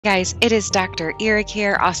Guys, it is Dr. Eric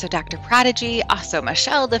here, also Dr. Prodigy, also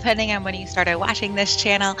Michelle, depending on when you started watching this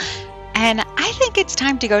channel. And I think it's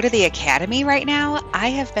time to go to the academy right now. I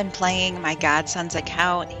have been playing my godson's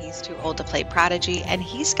account. He's too old to play Prodigy, and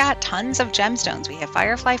he's got tons of gemstones. We have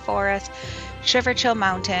Firefly Forest, Shiverchill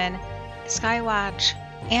Mountain, Skywatch,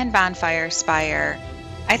 and Bonfire Spire.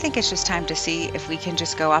 I think it's just time to see if we can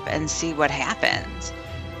just go up and see what happens.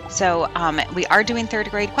 So we are doing third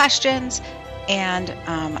grade questions. And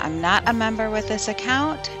I'm not a member with this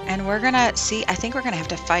account, and we're gonna see. I think we're gonna have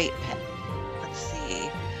to fight. Let's see.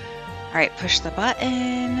 All right, push the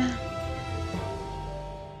button.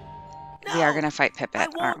 No, we are gonna fight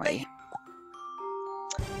Pippet, aren't we?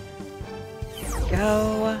 Here we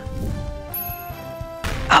go.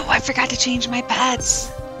 Oh, I forgot to change my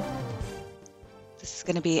pets. This is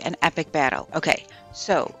gonna be an epic battle. Okay,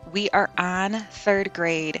 so we are on third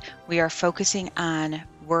grade. We are focusing on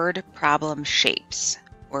word problem shapes.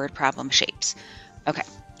 Word problem shapes. Okay,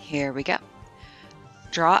 here we go.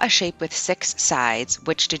 Draw a shape with 6 sides.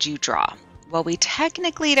 Which did you draw? Well, we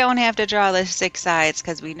technically don't have to draw the 6 sides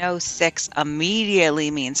because we know 6 immediately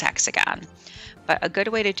means hexagon. But a good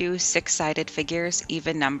way to do 6-sided figures,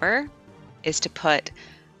 even number, is to put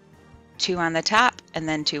 2 on the top and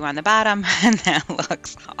then 2 on the bottom, and that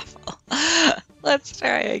looks awful. Let's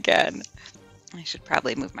try again. I should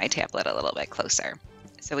probably move my tablet a little bit closer.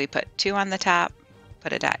 So we put 2 on the top,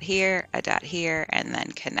 put a dot here, and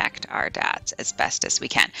then connect our dots as best as we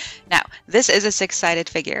can. Now, this is a 6-sided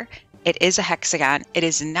figure. It is a hexagon. It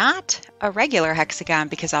is not a regular hexagon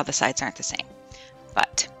because all the sides aren't the same,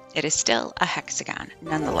 but it is still a hexagon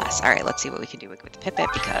nonetheless. All right, let's see what we can do with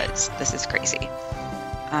Pippet because this is crazy.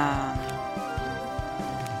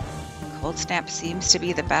 Cold Snap seems to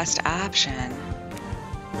be the best option.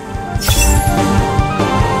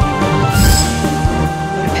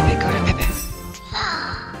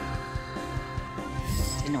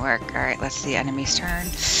 Didn't work. All right, let's see enemy's turn.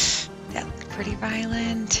 That looked pretty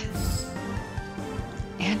violent.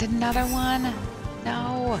 And another one.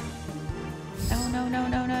 No.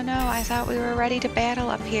 No. I thought we were ready to battle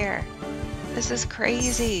up here. This is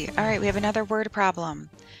crazy. All right, we have another word problem.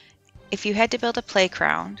 If you had to build a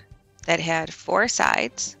playground that had 4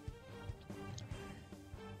 sides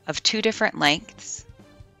of 2 different lengths,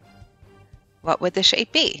 what would the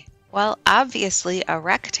shape be? Well, obviously a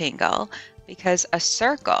rectangle, because a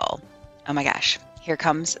circle, oh my gosh, here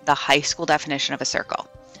comes the high school definition of a circle.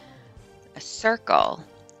 A circle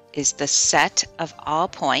is the set of all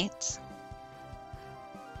points.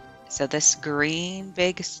 So this green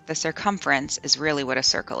the circumference is really what a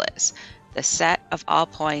circle is. The set of all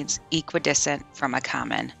points equidistant from a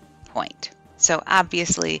common point. So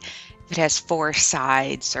obviously, if it has 4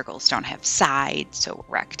 sides, circles don't have sides, so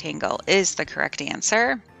rectangle is the correct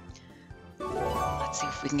answer. Let's see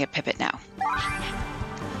if we can get Pippet now.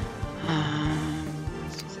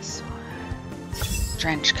 Let's do this one.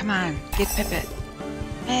 Drench, come on, get Pippet.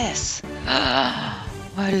 Miss.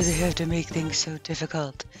 Why do they have to make things so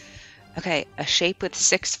difficult? Okay, a shape with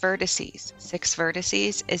 6 vertices. 6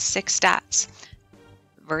 vertices is 6 dots.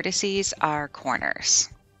 Vertices are corners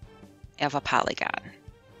of a polygon.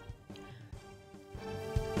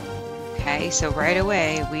 Okay, so right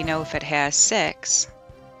away we know if it has 6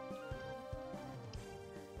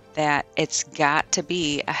 that it's got to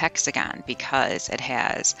be a hexagon because it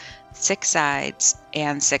has 6 sides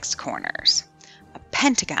and 6 corners. A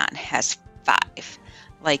pentagon has 5.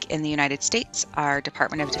 Like in the United States, our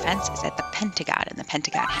Department of Defense is at the Pentagon, and the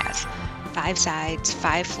Pentagon has 5 sides,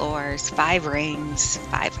 5 floors, 5 rings,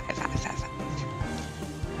 5. All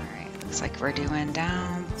right, looks like we're doing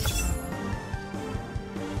down.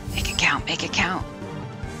 Make it count, make it count.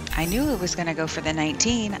 I knew it was gonna go for the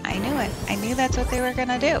 19. I knew it. I knew that's what they were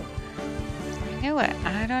gonna do. I knew it.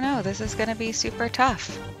 I don't know, this is gonna be super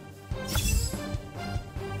tough.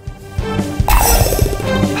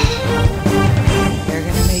 They're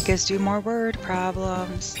gonna make us do more word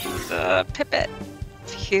problems. Pippet.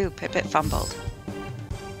 Phew, Pippet fumbled.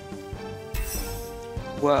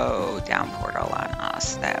 Whoa, down portal on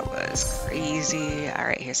us. That was crazy. All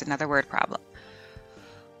right, here's another word problem.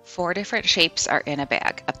 4 different shapes are in a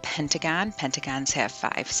bag. A pentagon. Pentagons have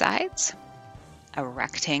 5 sides. A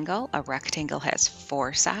rectangle has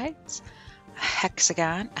 4 sides. A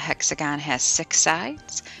hexagon has 6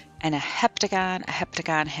 sides. And a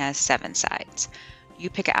heptagon has 7 sides. You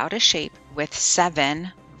pick out a shape with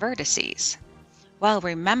 7 vertices. Well,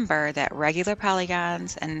 remember that regular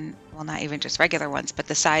polygons, and well, not even just regular ones, but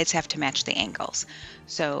the sides have to match the angles.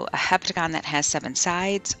 So a heptagon that has 7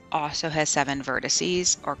 sides also has 7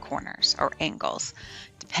 vertices or corners or angles,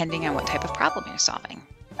 depending on what type of problem you're solving.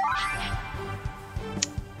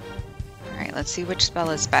 right, let's see which spell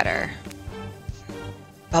is better.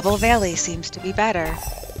 Bubble Valley seems to be better.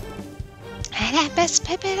 And I missed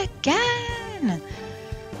Pippet again!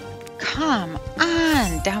 Come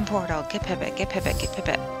on! Down portal. Get Pippet, get Pippet, get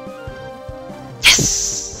Pippet.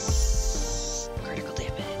 Yes! Critical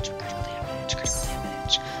damage, critical damage, critical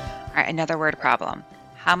damage. Alright, another word problem.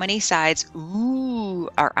 How many sides,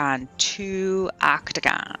 are on 2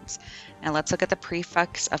 octagons? Now let's look at the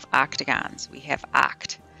prefix of octagons. We have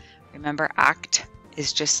oct. Remember, oct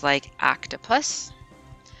is just like octopus,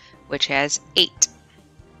 which has 8.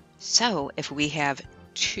 So if we have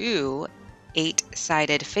 2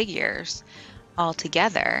 8-sided figures all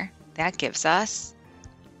together, that gives us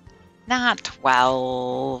not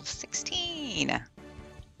 12, 16.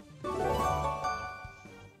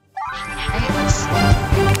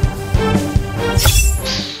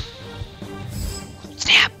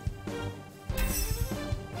 Snap!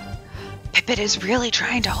 Pippet is really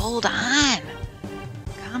trying to hold on.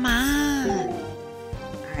 Come on.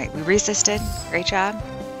 All right, we resisted. Great job.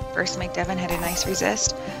 First Make Devon had a nice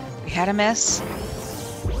resist. We had a miss.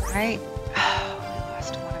 All right. Oh, we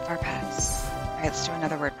lost one of our pets. All right, let's do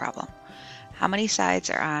another word problem. How many sides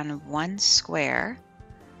are on 1 square?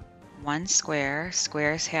 1 square.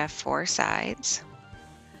 Squares have 4 sides.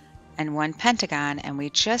 And 1 pentagon, and we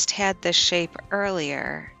just had this shape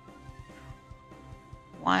earlier.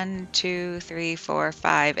 1, 2, 3, 4,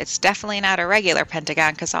 5. It's definitely not a regular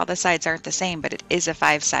pentagon because all the sides aren't the same, but it is a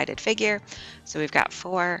 5-sided figure. So we've got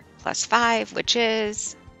 4 plus 5, which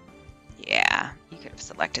is, yeah, you could have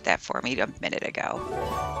selected that for me a minute ago.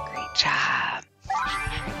 Great job.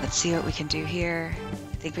 Let's see what we can do here.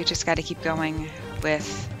 I think we just got to keep going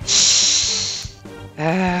with,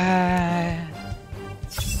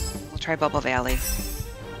 we'll try Bubble Valley.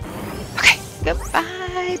 Okay,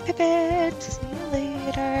 goodbye, Pippet. See you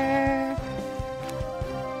later.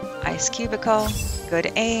 Ice Cubicle,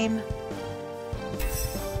 good aim.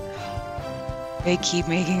 They keep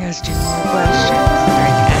making us do more questions. All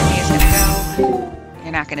right, the enemy is gonna go.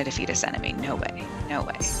 You're not gonna defeat this enemy. No way, no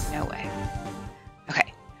way, no way.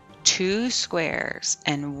 Okay, 2 squares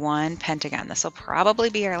and 1 pentagon. This will probably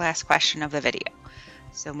be our last question of the video.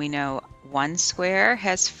 So we know 1 square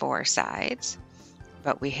has 4 sides,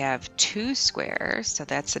 but we have 2 squares, so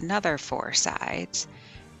that's another 4 sides.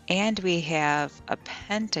 And we have a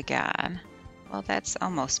pentagon. Well, that's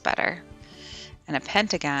almost better. And a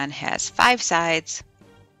pentagon has 5 sides.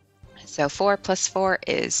 So 4 plus 4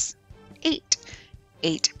 is 8.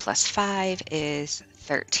 8 plus 5 is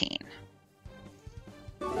 13.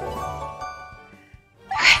 Goodbye.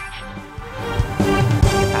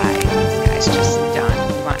 This guy's just done.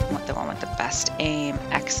 We want the one with the best aim.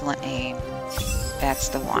 Excellent aim. That's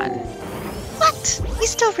the one. What? He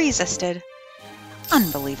still resisted.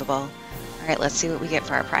 Unbelievable. All right, let's see what we get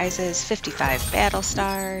for our prizes. 55 battle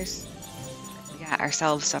stars. We got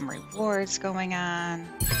ourselves some rewards going on.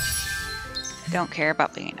 Don't care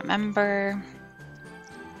about being a member.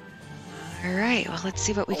 All right, well, let's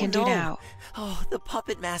see what we can do now. Oh, the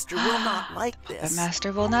Puppet Master will not like this. Puppet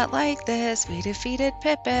Master will not like this. We defeated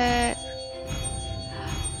Pippet.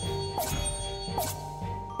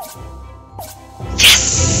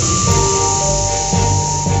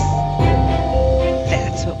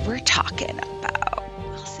 That's what we're talking about.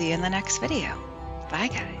 I'll see you in the next video. Bye,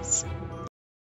 guys.